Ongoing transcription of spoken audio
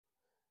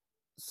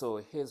So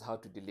here's how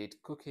to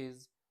delete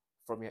cookies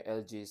from your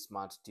LG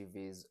Smart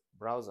TV's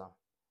browser.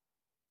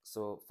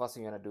 So first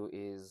thing you're gonna do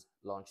is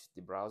launch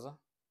the browser.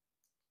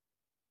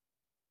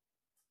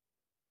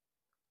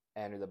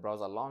 And with the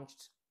browser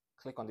launched,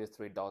 click on these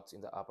three dots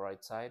in the upper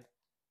right side.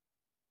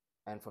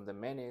 And from the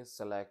menu,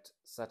 select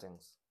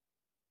Settings.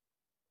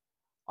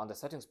 On the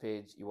settings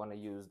page, you want to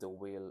use the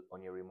wheel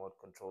on your remote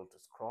control to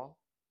scroll.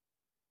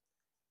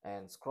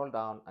 And scroll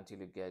down until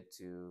you get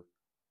to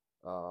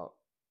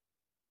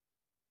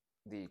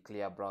the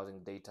clear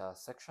browsing data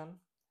section.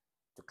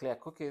 To clear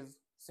cookies,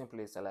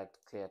 simply select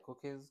clear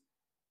cookies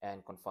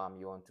and confirm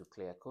you want to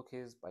clear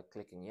cookies by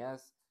clicking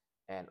yes,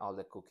 and all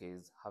the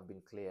cookies have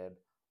been cleared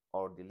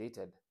or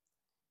deleted.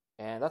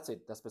 And that's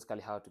it. That's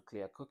basically how to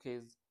clear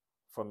cookies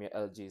from your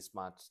LG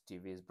Smart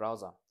TV's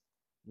browser.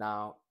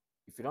 Now,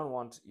 if you don't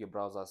want your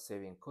browser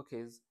saving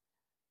cookies,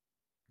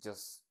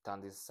 just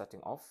turn this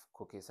setting off,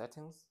 cookie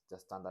settings,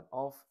 just turn that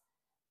off,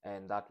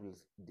 and that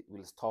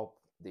will stop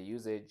the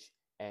usage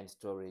and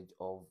storage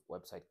of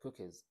website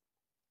cookies.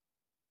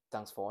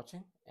 Thanks for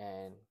watching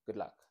and good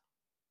luck.